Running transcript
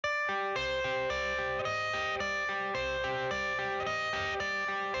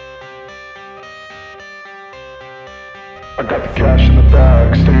I got the cash in the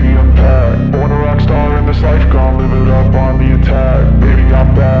bag, stadium packed. Born a rock star in this life, gon' live it up on the attack. Baby,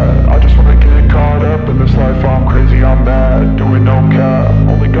 I'm bad, I just wanna get caught up in this life. I'm crazy, I'm mad, doing no cap.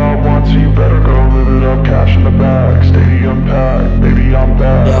 Only God wants you, better go live it up. Cash in the bag, stadium packed. Baby, I'm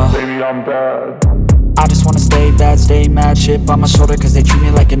bad, yeah. Baby, I'm bad. I just wanna stay bad, stay mad. Chip on my shoulder cause they treat me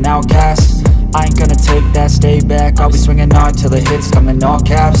like an outcast. I ain't gonna take that, stay back. I'll be swinging hard till the hits come in all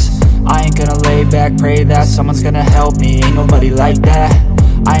caps. I ain't gonna lay back, pray that someone's gonna help me. Ain't nobody like that.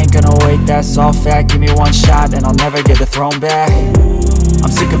 I ain't gonna wait, that's all fact. Give me one shot and I'll never get the throne back.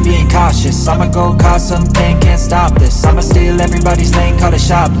 I'm sick of being cautious, I'ma go cause something, can't stop this. I'ma steal everybody's lane, call it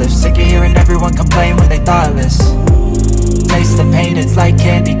shoplift. Sick of hearing everyone complain when they thoughtless. Taste the pain, it's like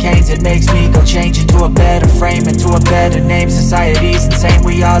candy canes. It makes me go change into a better frame, into a better name. Society's insane,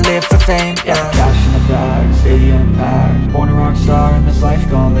 we all live for fame, yeah. Cash in the bag, stadium packed. Born a rock star in this life,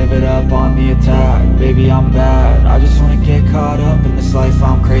 gon' live it up on the attack. Baby, I'm bad, I just wanna get caught up in this life.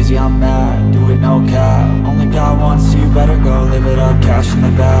 I'm crazy, I'm mad, do it no cap. Only God wants you, better go live it up. Cash in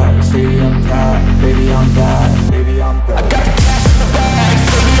the bag, stadium packed. Baby, I'm bad, baby, I'm bad. I got the cash in the bag,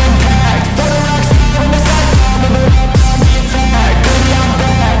 stadium packed. Born a rock star in this life, gon' live it up.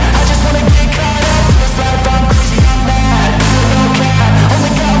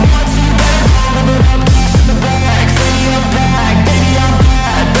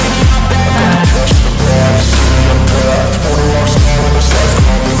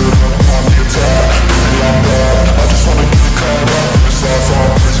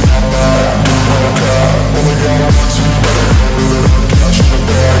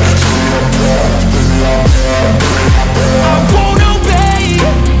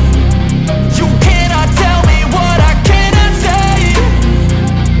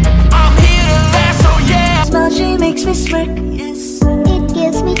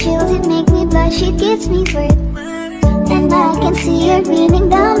 She gives me birth, and I can see her raining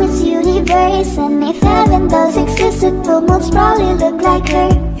down this universe. And if heaven does exist, it will most probably look like her.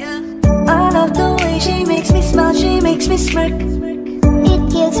 I love the way she makes me smile, she makes me smirk.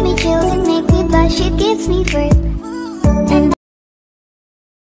 It gives me chills, it makes me blush, it gives me birth.